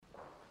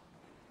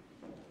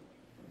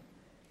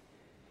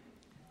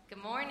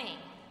Good morning.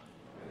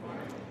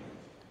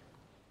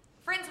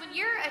 Friends, when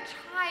you're a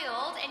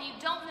child and you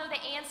don't know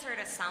the answer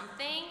to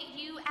something,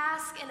 you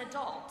ask an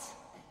adult.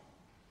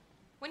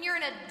 When you're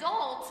an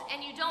adult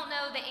and you don't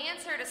know the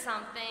answer to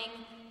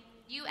something,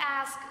 you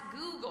ask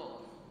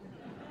Google.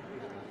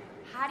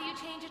 How do you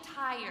change a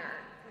tire?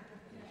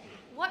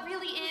 What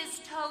really is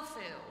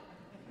tofu?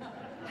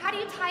 How do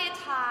you tie a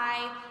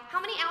tie?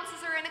 How many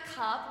ounces are in a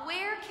cup?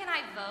 Where can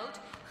I vote?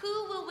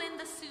 Who will win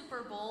the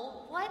Super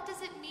Bowl? What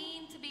does it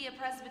mean to be a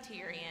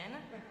Presbyterian?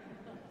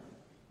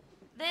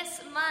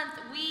 This month,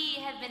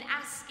 we have been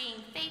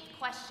asking faith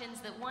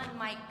questions that one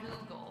might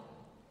Google.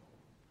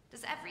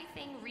 Does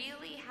everything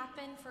really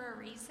happen for a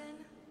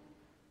reason?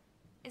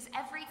 Is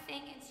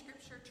everything in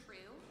Scripture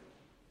true?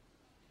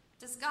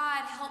 Does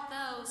God help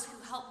those who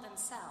help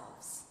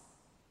themselves?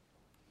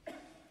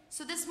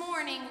 So this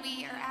morning,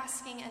 we are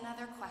asking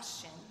another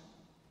question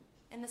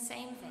in the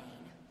same vein.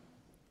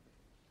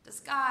 Does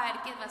God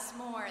give us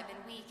more than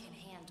we can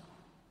handle?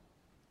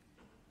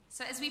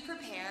 So as we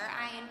prepare,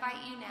 I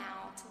invite you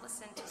now to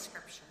listen to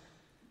Scripture.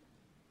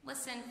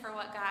 Listen for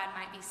what God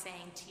might be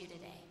saying to you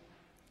today.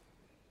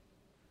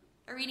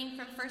 A reading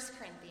from 1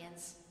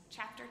 Corinthians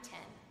chapter 10,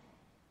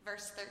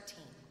 verse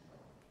 13.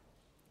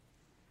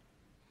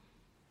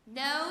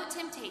 No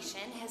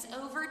temptation has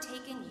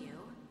overtaken you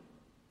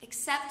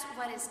except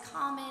what is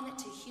common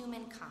to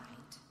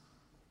humankind,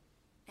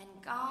 and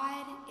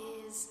God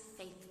is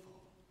faithful.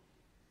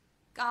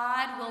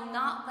 God will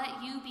not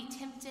let you be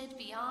tempted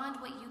beyond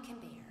what you can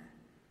bear.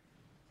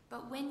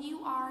 But when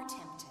you are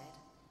tempted,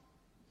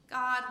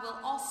 God will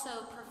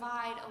also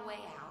provide a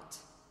way out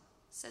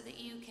so that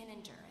you can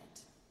endure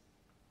it.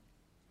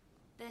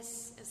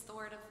 This is the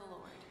word of the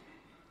Lord.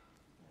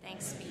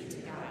 Thanks be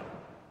to God.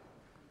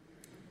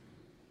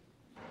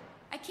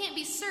 I can't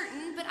be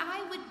certain, but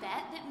I would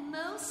bet that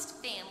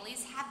most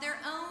families have their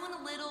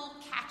own little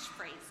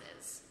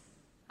catchphrases.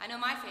 I know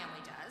my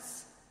family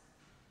does.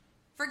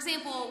 For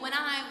example, when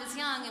I was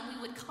young and we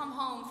would come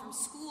home from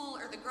school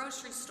or the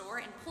grocery store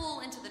and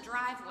pull into the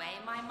driveway,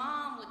 my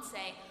mom would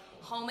say,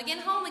 home again,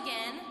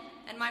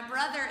 and my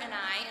brother and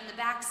I in the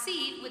back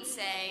seat would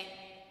say,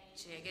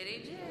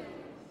 jiggity jig.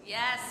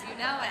 Yes, you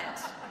know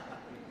it.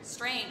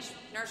 Strange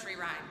nursery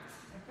rhyme.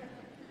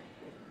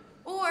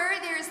 Or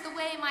there's the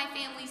way my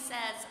family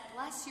says,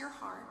 bless your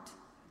heart.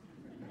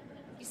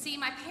 You see,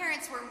 my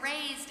parents were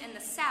raised in the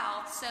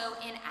South, so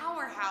in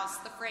our house,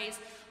 the phrase,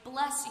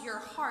 bless your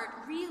heart,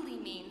 really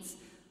means,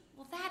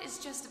 well, that is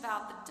just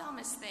about the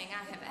dumbest thing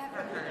I have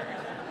ever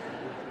heard.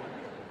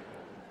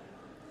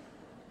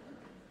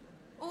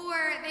 Or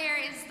there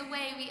is the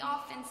way we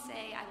often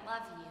say, I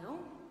love you.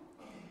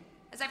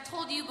 As I've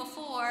told you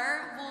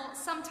before, we'll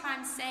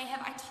sometimes say,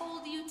 have I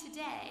told you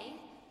today?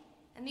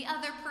 And the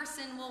other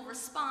person will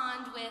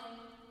respond with,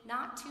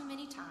 not too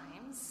many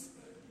times.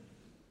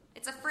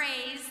 It's a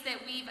phrase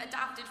that we've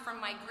adopted from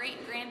my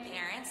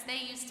great-grandparents. They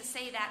used to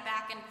say that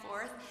back and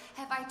forth.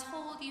 Have I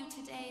told you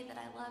today that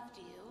I loved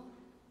you?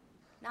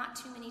 Not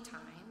too many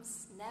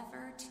times.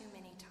 Never too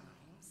many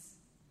times.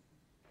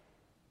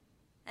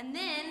 And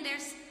then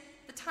there's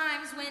the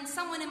times when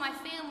someone in my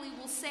family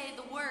will say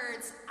the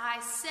words, I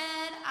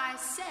said.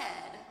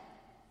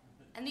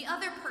 And the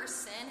other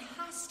person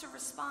has to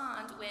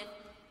respond with,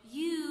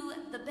 you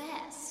the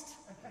best.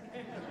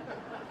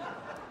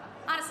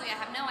 Honestly, I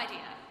have no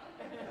idea.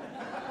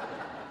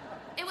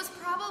 It was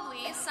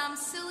probably some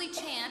silly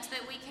chant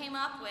that we came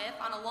up with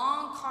on a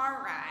long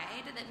car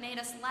ride that made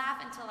us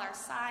laugh until our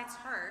sides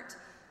hurt.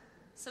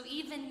 So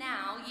even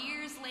now,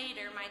 years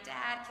later, my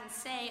dad can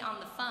say on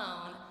the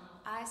phone,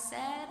 I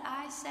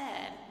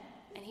said,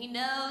 and he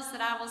knows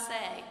that I will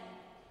say,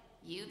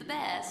 you the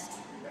best.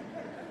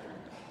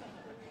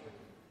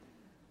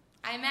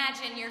 I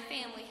imagine your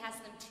family has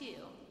them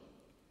too.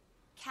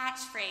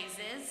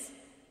 Catchphrases,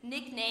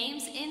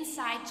 nicknames,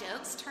 inside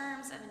jokes,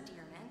 terms of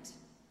endearment.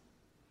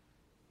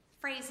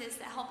 Phrases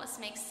that help us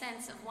make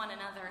sense of one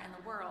another and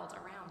the world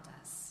around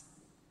us.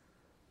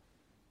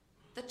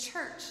 The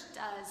church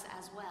does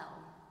as well.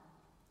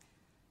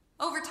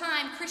 Over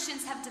time,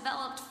 Christians have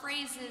developed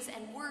phrases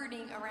and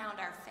wording around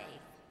our faith.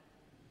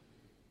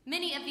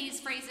 Many of these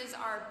phrases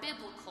are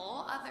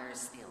biblical,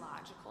 others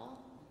theological.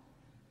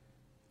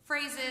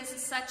 Phrases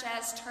such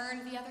as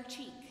turn the other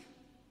cheek,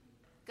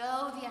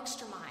 go the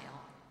extra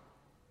mile,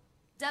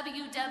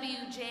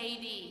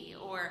 WWJD,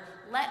 or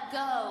let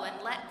go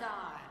and let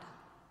God.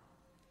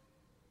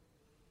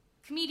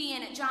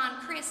 Comedian John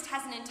Crist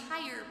has an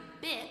entire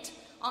bit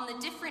on the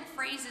different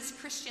phrases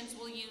Christians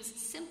will use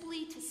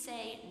simply to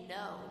say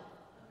no.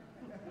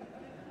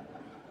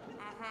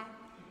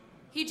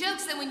 He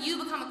jokes that when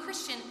you become a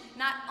Christian,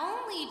 not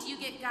only do you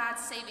get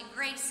God's saving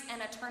grace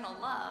and eternal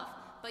love,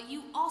 but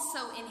you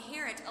also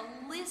inherit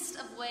a list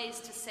of ways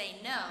to say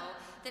no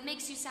that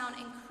makes you sound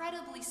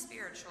incredibly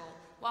spiritual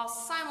while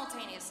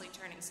simultaneously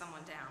turning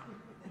someone down.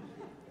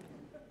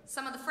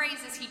 Some of the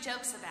phrases he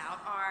jokes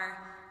about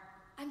are,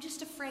 I'm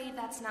just afraid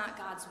that's not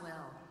God's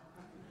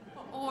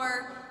will.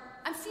 Or,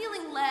 I'm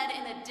feeling led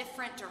in a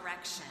different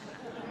direction.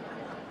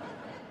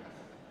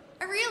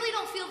 I really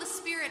don't feel the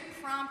Spirit Spirit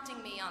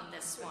prompting me on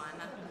this one.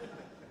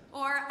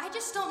 Or, I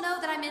just don't know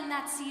that I'm in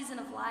that season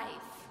of life.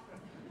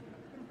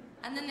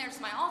 And then there's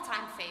my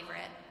all-time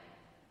favorite.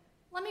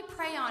 Let me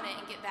pray on it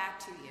and get back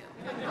to you.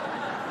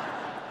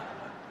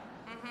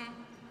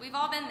 We've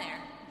all been there.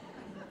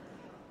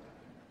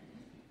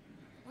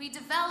 We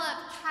develop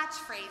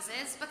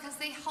catchphrases because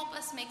they help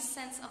us make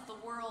sense of the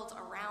world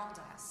around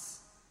us.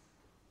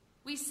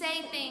 We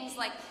say things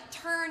like,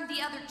 turn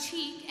the other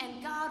cheek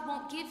and God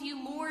won't give you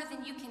more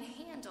than you can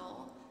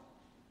handle,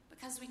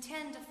 because we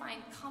tend to find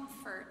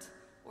comfort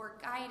or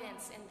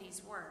guidance in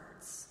these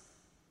words.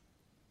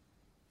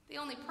 The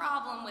only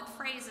problem with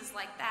phrases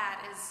like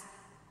that is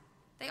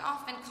they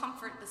often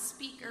comfort the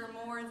speaker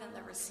more than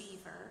the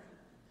receiver,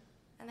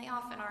 and they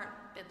often aren't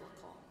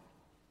biblical.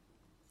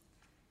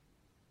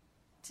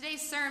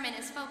 Today's sermon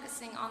is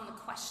focusing on the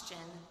question,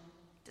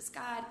 does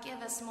God give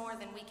us more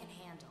than we can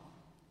handle?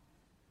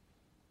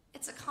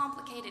 It's a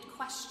complicated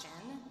question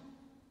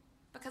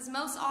because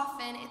most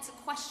often it's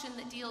a question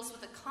that deals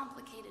with a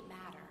complicated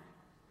matter,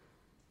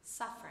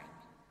 suffering.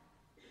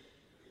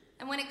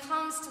 And when it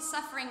comes to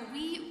suffering,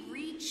 we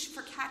reach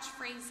for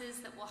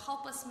catchphrases that will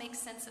help us make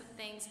sense of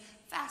things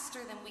faster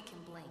than we can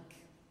blink.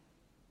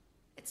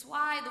 It's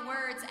why the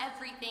words,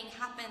 everything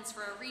happens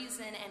for a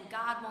reason and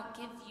God won't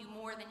give you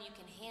more than you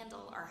can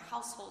handle, are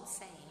household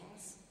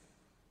sayings.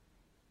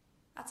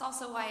 That's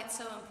also why it's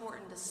so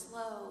important to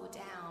slow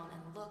down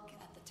and look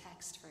at the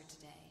text for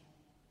today.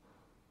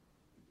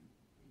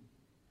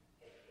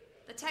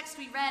 The text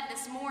we read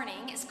this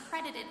morning is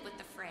credited with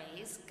the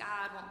phrase,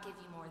 God won't give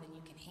you more than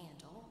you can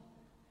handle,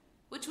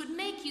 which would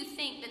make you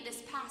think that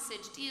this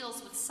passage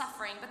deals with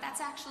suffering, but that's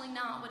actually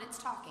not what it's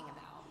talking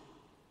about.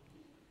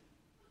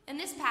 In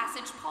this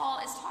passage, Paul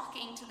is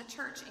talking to the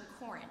church in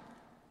Corinth.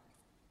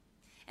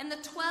 In the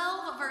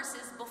 12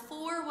 verses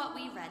before what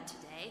we read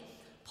today,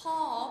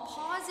 Paul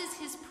pauses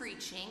his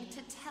preaching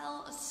to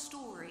tell a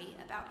story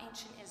about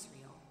ancient Israel.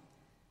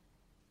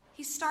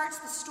 He starts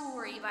the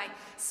story by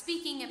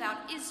speaking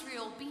about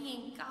Israel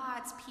being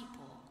God's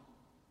people,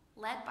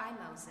 led by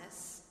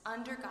Moses,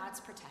 under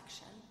God's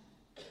protection.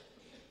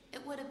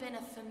 It would have been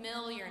a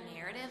familiar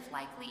narrative,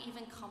 likely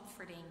even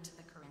comforting to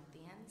the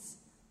Corinthians.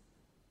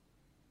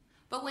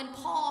 But when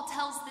Paul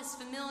tells this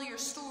familiar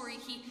story,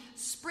 he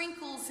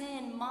sprinkles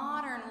in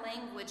modern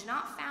language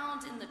not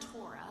found in the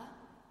Torah,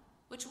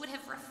 which would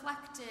have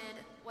reflected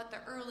what the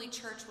early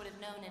church would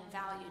have known and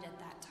valued at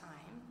that time.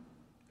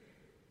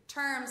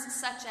 Terms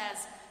such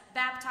as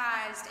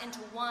baptized into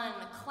one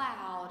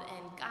cloud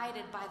and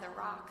guided by the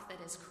rock that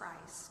is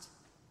Christ.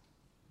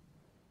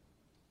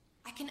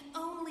 I can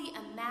only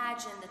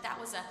imagine that that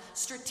was a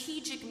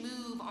strategic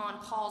move on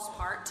Paul's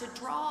part to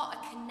draw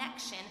a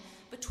connection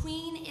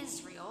between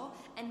Israel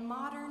and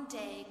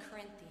modern-day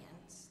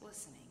Corinthians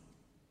listening.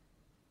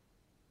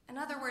 In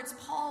other words,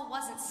 Paul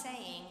wasn't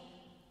saying,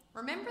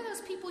 remember those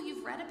people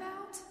you've read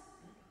about?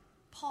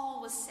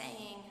 Paul was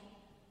saying,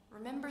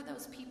 remember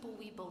those people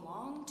we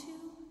belong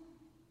to?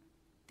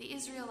 The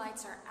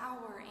Israelites are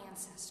our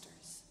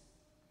ancestors.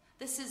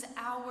 This is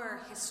our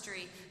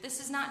history. This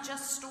is not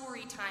just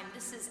story time.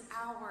 This is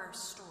our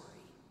story.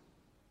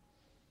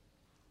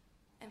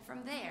 And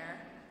from there,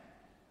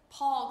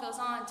 Paul goes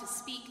on to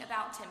speak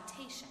about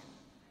temptation,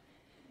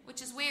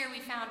 which is where we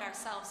found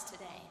ourselves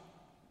today.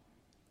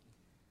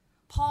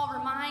 Paul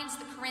reminds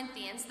the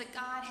Corinthians that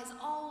God has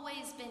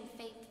always been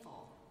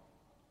faithful,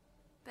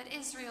 but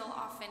Israel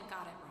often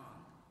got it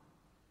wrong.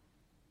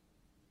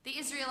 The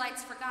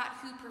Israelites forgot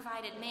who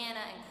provided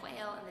manna and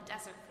quail in the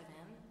desert for them.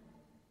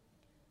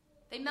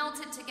 They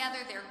melted together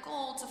their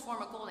gold to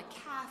form a golden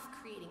calf,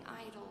 creating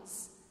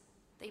idols.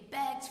 They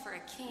begged for a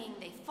king.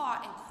 They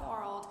fought and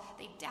quarreled.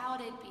 They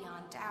doubted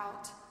beyond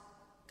doubt.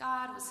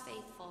 God was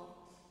faithful.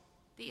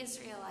 The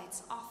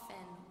Israelites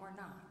often were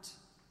not.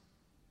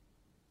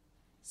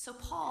 So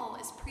Paul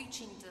is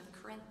preaching to the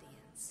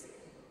Corinthians,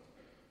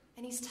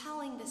 and he's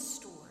telling this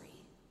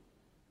story,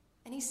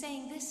 and he's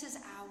saying this is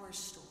our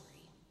story.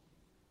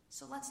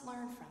 So let's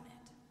learn from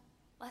it.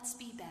 Let's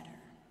be better.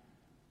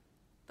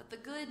 But the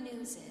good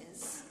news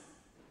is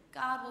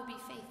God will be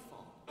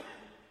faithful,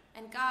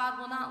 and God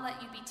will not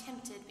let you be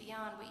tempted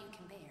beyond what you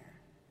can bear.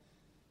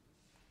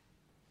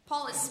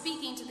 Paul is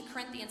speaking to the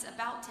Corinthians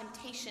about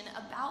temptation,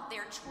 about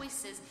their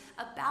choices,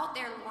 about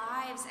their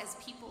lives as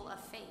people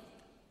of faith.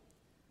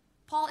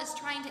 Paul is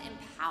trying to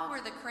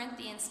empower the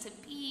Corinthians to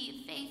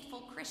be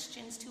faithful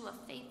Christians to a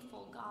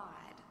faithful God.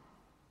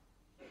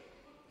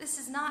 This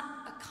is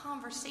not a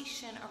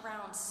conversation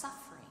around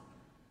suffering.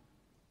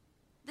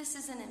 This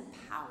is an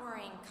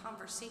empowering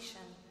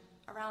conversation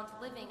around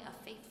living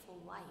a faithful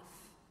life.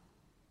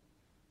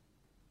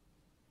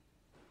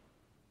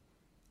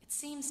 It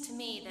seems to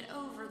me that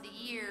over the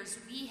years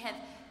we have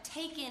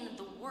taken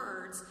the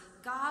words,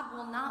 God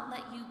will not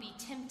let you be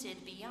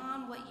tempted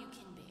beyond what you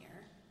can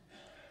bear,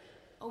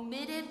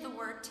 omitted the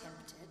word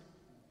tempted,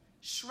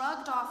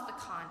 shrugged off the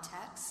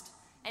context,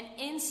 and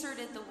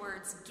inserted the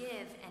words give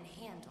and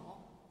handle,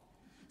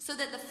 so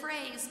that the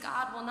phrase,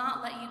 God will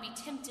not let you be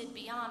tempted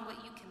beyond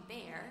what you can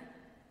bear,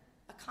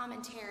 a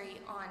commentary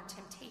on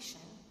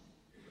temptation,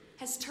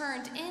 has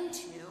turned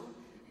into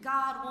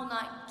God will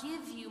not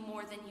give you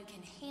more than you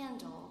can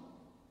handle,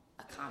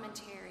 a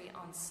commentary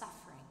on suffering.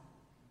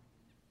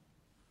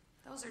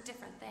 Those are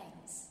different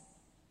things.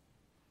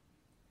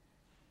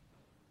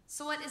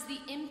 So what is the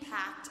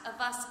impact of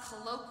us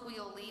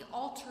colloquially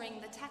altering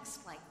the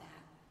text like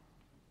that?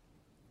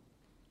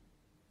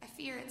 I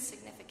fear it's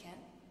significant.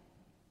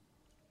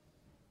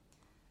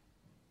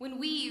 When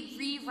we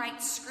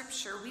rewrite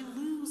Scripture, we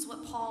lose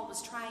what Paul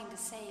was trying to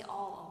say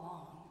all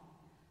along,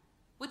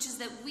 which is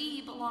that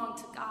we belong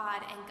to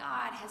God and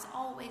God has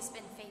always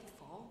been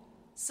faithful,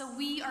 so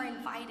we are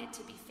invited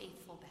to be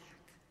faithful back.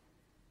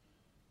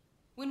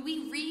 When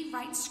we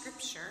rewrite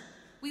Scripture,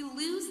 we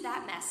lose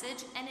that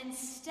message and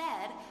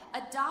instead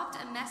adopt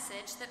a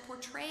message that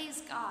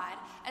portrays God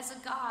as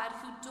a God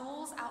who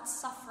doles out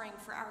suffering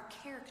for our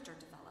character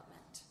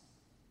development.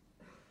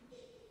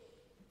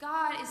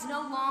 God is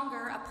no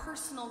longer a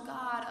personal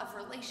God of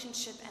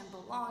relationship and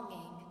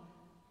belonging,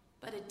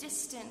 but a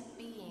distant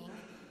being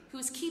who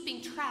is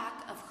keeping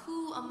track of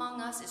who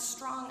among us is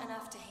strong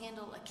enough to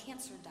handle a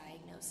cancer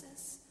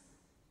diagnosis,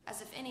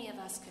 as if any of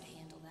us could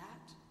handle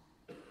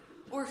that,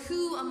 or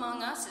who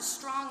among us is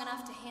strong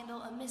enough to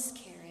handle a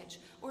miscarriage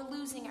or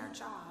losing our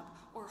job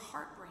or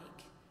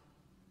heartbreak,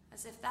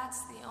 as if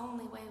that's the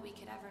only way we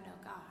could ever know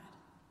God.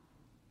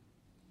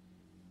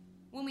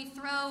 When we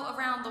throw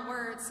around the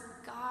words,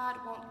 God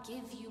won't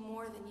give you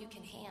more than you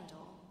can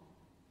handle,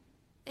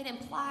 it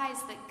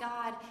implies that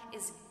God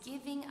is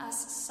giving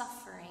us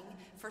suffering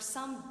for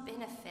some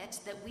benefit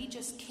that we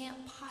just can't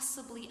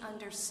possibly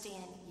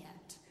understand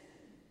yet.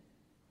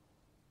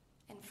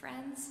 And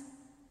friends,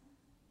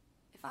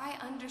 if I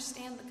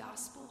understand the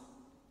gospel,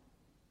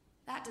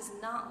 that does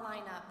not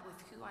line up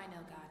with who I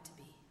know God to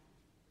be.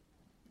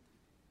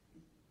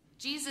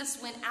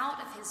 Jesus went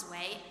out of his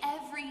way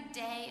every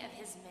day of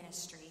his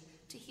ministry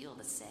to heal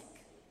the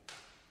sick,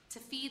 to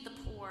feed the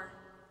poor,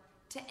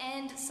 to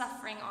end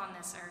suffering on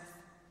this earth.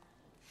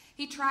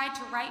 He tried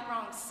to right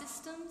wrong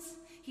systems.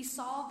 He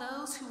saw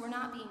those who were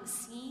not being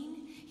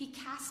seen. He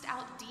cast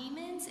out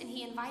demons, and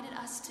he invited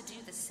us to do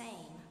the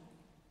same.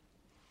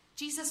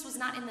 Jesus was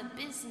not in the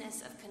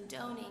business of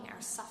condoning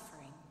our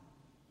suffering.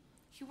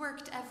 He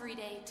worked every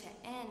day to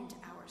end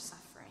our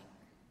suffering.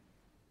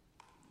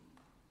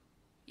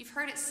 You've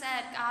heard it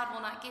said, God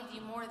will not give you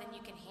more than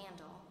you can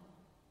handle.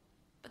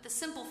 But the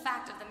simple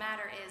fact of the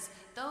matter is,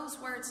 those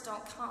words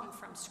don't come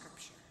from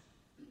Scripture.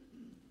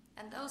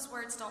 And those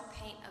words don't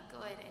paint a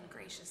good and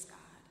gracious God.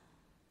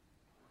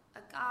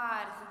 A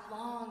God who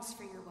longs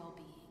for your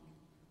well-being.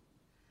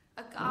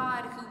 A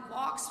God who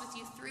walks with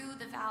you through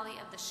the valley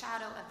of the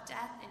shadow of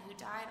death and who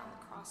died on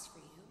the cross for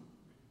you.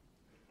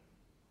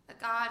 A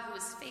God who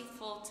is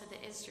faithful to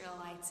the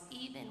Israelites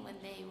even when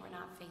they were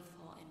not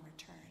faithful in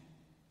return.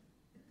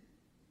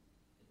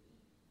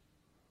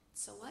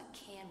 So what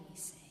can we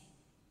say?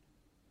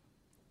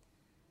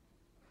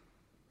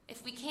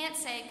 If we can't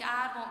say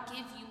God won't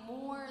give you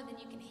more than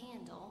you can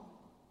handle,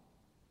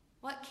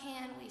 what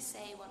can we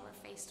say when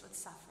we're faced with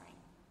suffering?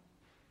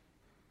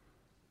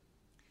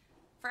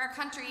 For our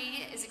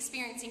country is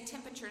experiencing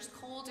temperatures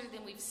colder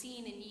than we've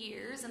seen in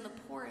years, and the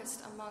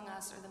poorest among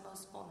us are the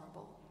most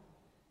vulnerable.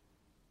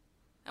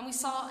 And we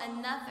saw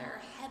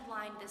another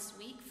headline this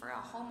week for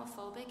a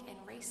homophobic and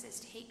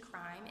racist hate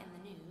crime in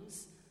the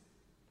news.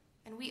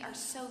 And we are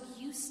so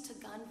used to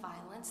gun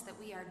violence that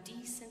we are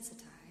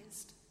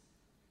desensitized.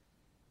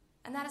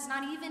 And that is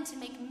not even to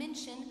make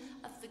mention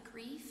of the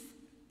grief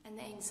and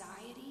the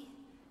anxiety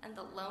and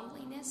the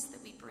loneliness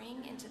that we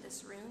bring into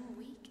this room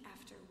week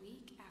after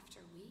week after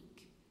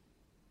week.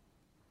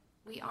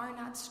 We are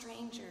not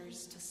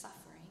strangers to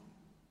suffering.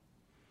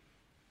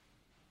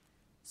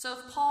 So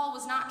if Paul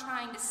was not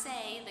trying to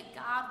say that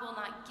God will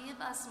not give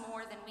us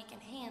more than we can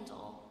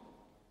handle,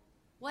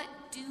 what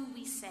do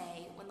we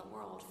say when the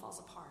world falls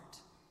apart?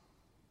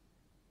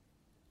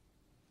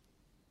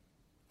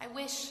 I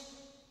wish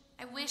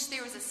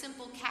there was a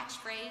simple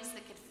catchphrase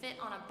that could fit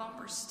on a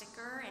bumper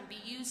sticker and be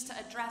used to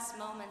address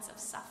moments of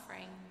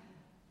suffering,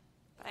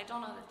 but I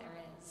don't know that there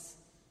is.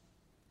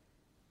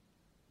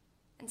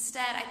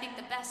 Instead, I think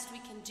the best we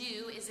can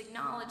do is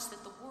acknowledge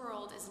that the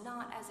world is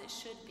not as it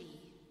should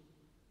be.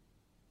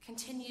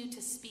 Continue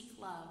to speak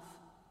love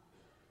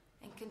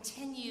and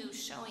continue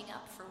showing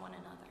up for one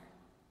another.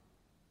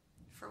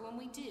 For when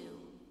we do,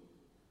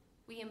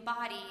 we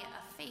embody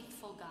a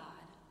faithful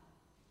God,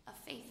 a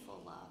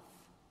faithful love.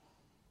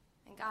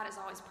 And God is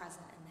always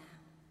present in that.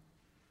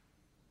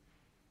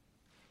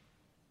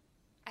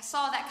 I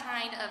saw that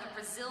kind of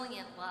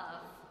resilient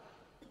love,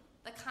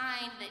 the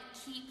kind that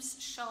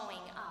keeps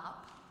showing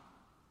up,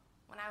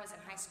 when I was in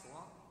high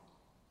school.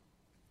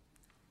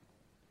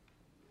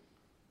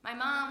 My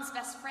mom's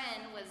best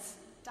friend was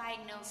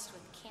diagnosed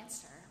with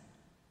cancer,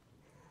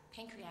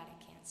 pancreatic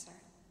cancer.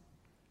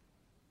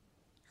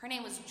 Her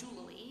name was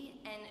Julie,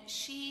 and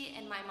she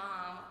and my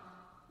mom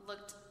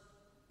looked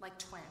like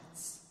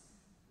twins.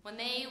 When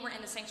they were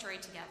in the sanctuary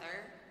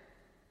together,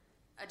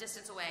 a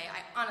distance away,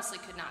 I honestly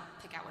could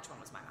not pick out which one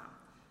was my mom.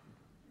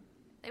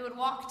 They would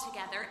walk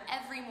together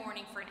every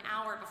morning for an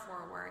hour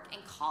before work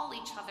and call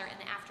each other in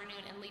the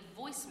afternoon and leave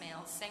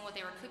voicemails saying what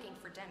they were cooking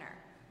for dinner.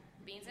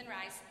 Beans and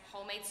rice,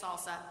 homemade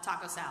salsa,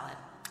 taco salad.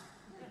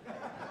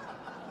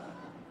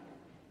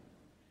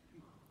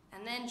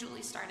 And then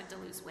Julie started to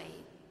lose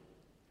weight.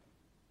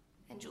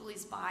 And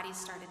Julie's body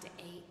started to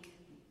ache.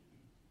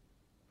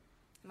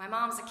 My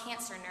mom's a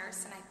cancer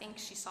nurse, and I think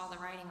she saw the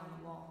writing on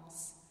the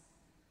walls.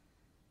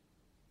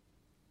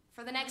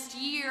 For the next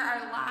year,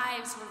 our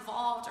lives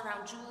revolved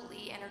around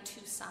Julie and her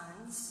 2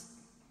 sons.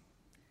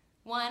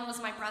 One was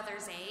my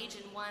brother's age,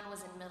 and one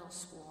was in middle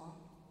school.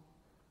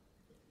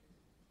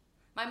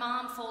 My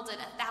mom folded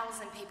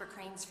 1,000 paper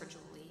cranes for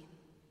Julie.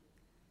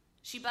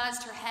 She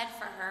buzzed her head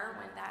for her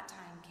when that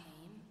time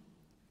came.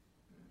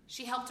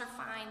 She helped her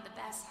find the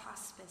best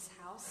hospice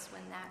house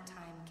when that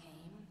time came.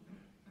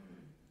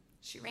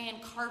 She ran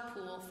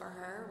carpool for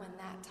her when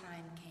that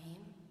time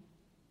came.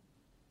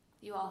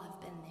 You all have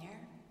been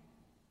there.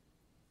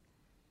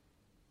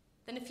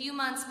 Then a few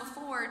months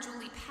before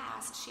Julie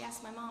passed, she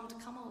asked my mom to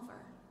come over.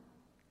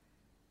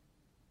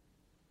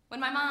 When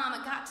my mom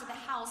got to the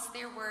house,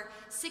 there were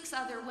 6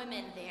 other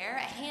women there, a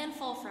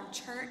handful from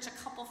church,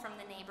 a couple from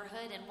the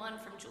neighborhood, and one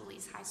from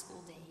Julie's high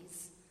school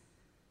days.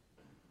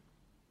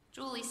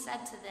 Julie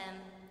said to them,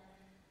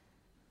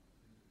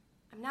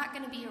 "I'm not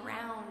going to be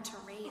around to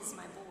raise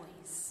my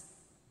boys.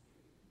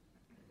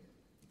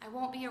 I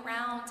won't be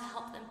around to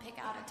help them pick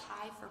out a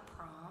tie for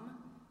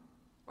prom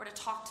or to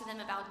talk to them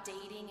about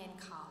dating in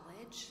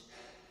college.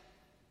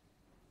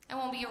 I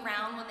won't be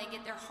around when they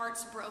get their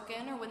hearts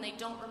broken or when they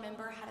don't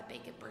remember how to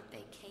bake a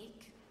birthday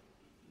cake.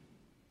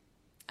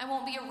 I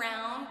won't be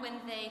around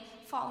when they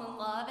fall in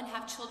love and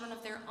have children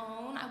of their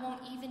own. I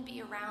won't even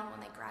be around when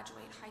they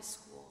graduate high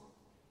school.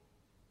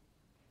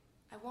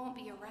 I won't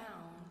be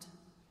around,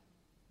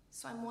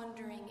 so I'm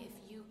wondering if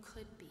you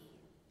could be."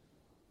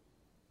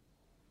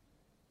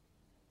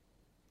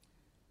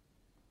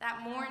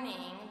 That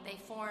morning, they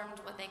formed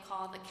what they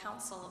call the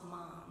Council of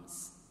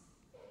Moms,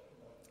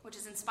 which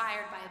is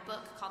inspired by a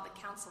book called the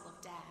Council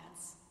of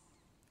Dads.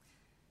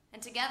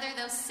 And together,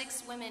 those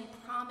 6 women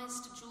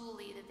promised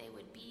Julie that they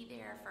would be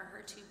there for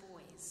her 2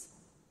 boys.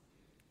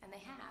 And they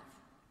have.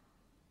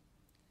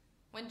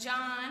 When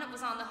John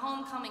was on the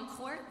homecoming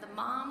court, the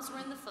moms were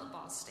in the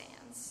football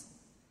stands.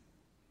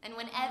 And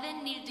when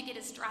Evan needed to get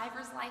his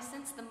driver's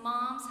license, the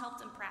moms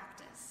helped him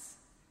practice.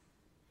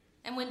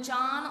 And when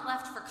John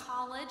left for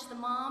college, the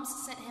moms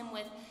sent him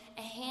with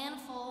a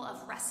handful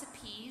of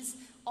recipes,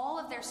 all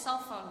of their cell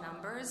phone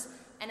numbers,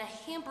 and a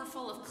hamper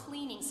full of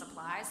cleaning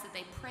supplies that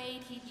they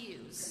prayed he'd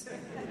use.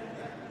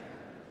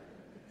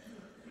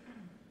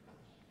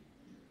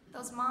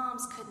 Those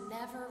moms could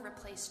never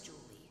replace Julie.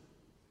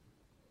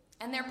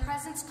 And their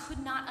presence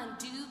could not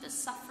undo the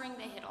suffering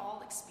they had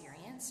all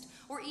experienced,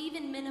 or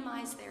even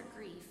minimize their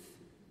grief.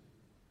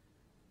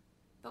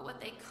 But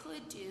what they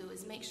could do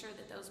is make sure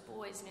that those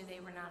boys knew they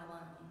were not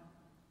alone.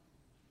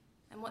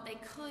 And what they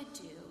could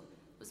do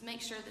was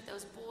make sure that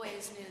those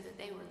boys knew that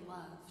they were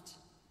loved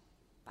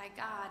by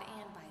God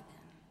and by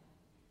them.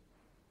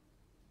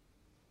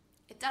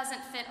 It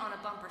doesn't fit on a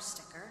bumper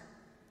sticker,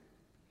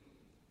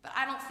 but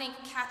I don't think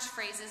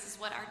catchphrases is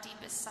what our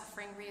deepest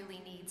suffering really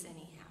needs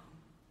anyhow.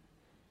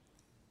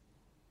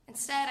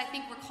 Instead, I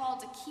think we're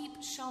called to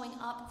keep showing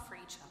up for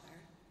each other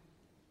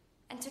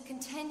and to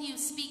continue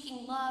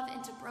speaking love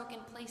into broken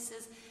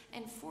places.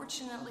 And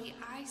fortunately,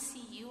 I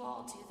see you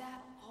all do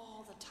that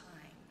all the time.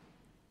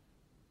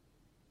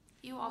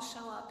 You all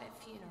show up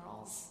at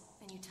funerals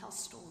and you tell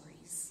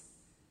stories.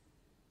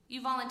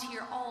 You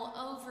volunteer all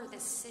over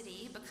this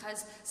city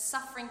because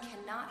suffering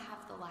cannot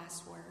have the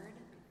last word.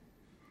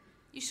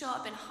 You show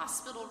up in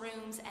hospital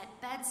rooms,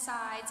 at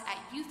bedsides,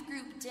 at youth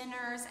group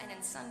dinners, and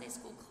in Sunday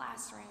school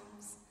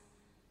classrooms.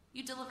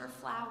 You deliver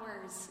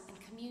flowers and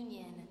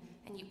communion,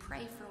 and you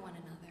pray for one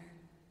another.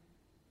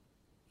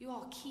 You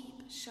all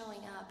keep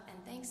showing up,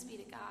 and thanks be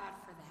to God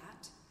for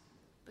that,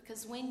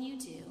 because when you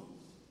do,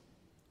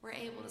 we're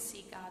able to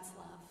see God's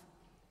love.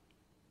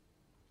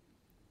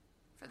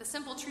 For the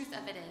simple truth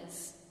of it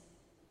is,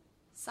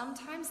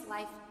 sometimes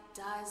life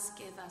does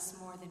give us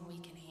more than we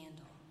can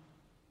handle.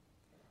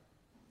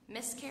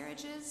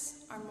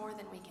 Miscarriages are more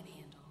than we can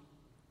handle.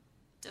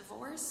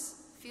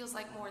 Divorce feels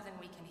like more than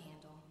we can handle.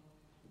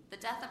 The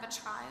death of a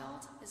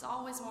child is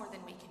always more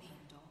than we can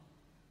handle.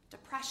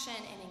 Depression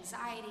and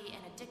anxiety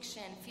and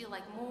addiction feel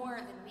like more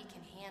than we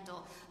can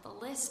handle. The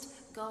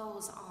list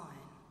goes on.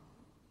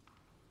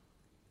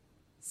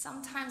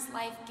 Sometimes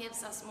life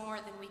gives us more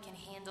than we can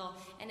handle,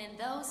 and in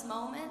those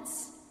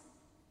moments,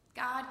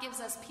 God gives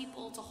us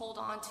people to hold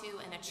on to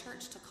and a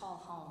church to call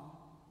home.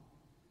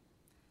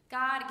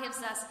 God gives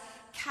us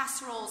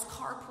casseroles,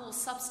 carpool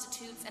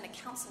substitutes, and a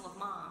council of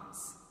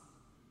moms.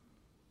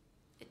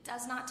 It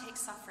does not take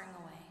suffering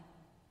away,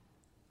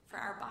 for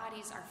our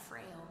bodies are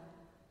frail,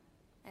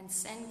 and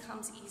sin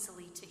comes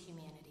easily to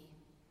humanity.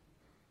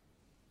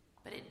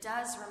 But it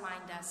does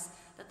remind us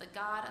that the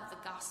God of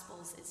the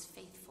Gospels is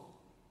faithful,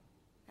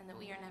 and that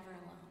we are never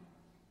alone.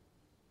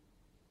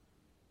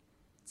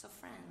 So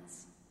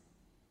friends,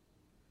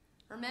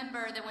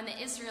 Remember that when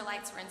the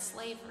Israelites were in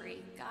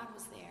slavery, God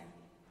was there.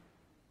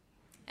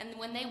 And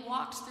when they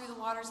walked through the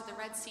waters of the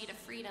Red Sea to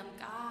freedom,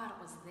 God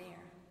was there.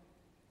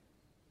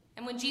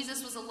 And when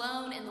Jesus was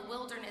alone in the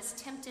wilderness,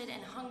 tempted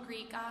and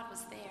hungry, God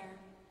was there.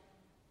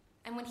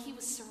 And when he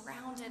was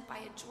surrounded by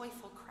a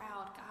joyful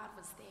crowd, God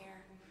was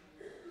there.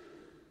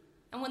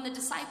 And when the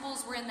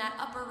disciples were in that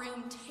upper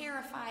room,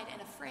 terrified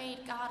and afraid,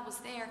 God was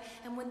there.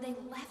 And when they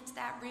left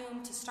that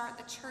room to start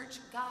the church,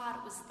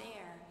 God was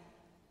there.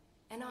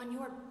 And on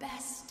your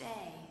best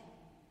day,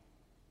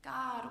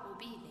 God will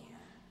be there.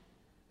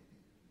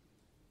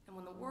 And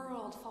when the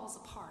world falls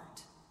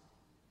apart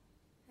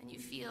and you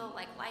feel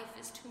like life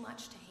is too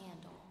much to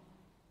handle,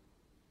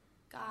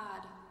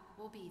 God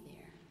will be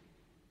there,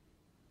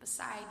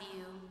 beside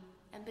you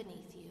and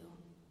beneath you,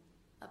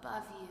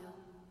 above you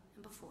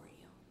and before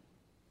you.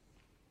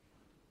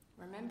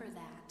 Remember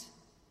that.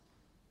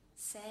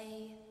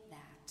 Say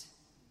that.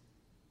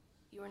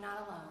 You are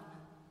not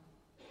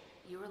alone.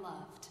 You are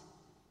loved.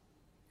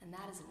 And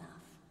that is enough.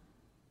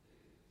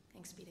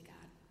 Thanks be to God.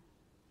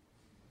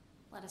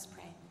 Let us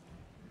pray.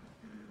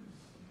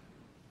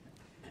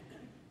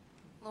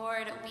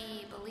 Lord,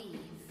 we believe.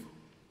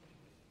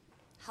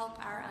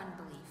 Help our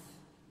unbelief.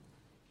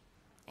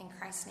 In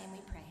Christ's name we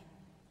pray.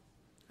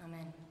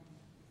 Amen.